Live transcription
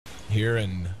here,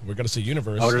 and we're going to see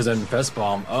Universe. Other than Fist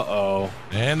Bomb. Uh-oh.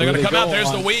 And they're going to come out.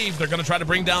 There's the weave. They're going to try to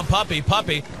bring down Puppy.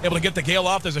 Puppy able to get the Gale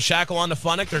off. There's a shackle on the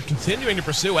Funn1k. They're continuing to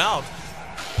pursue out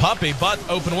Puppy, but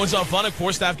open wounds on Funn1k.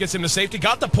 Forcestaff gets him to safety.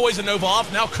 Got the Poison Nova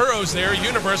off. Now Kuro's there.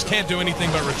 Universe can't do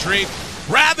anything but retreat.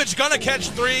 Ravage going to catch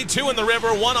 3. 2 in the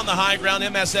river. 1 on the high ground.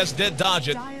 MSS did dodge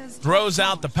it. Throws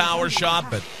out the power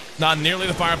shot, but not nearly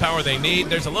the firepower they need.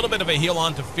 There's a little bit of a heal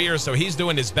on to Fear, so he's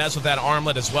doing his best with that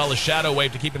armlet as well as Shadow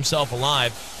Wave to keep himself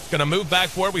alive. Going to move back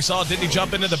forward. We saw Diddy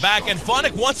jump into the back, and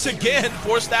Funn1k once again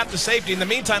Forcestaff to safety. In the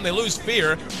meantime, they lose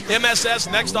Fear.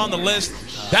 MSS next on the list.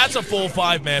 That's a full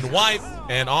 5-man wipe,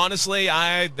 and honestly,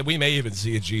 we may even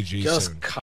see a GG soon.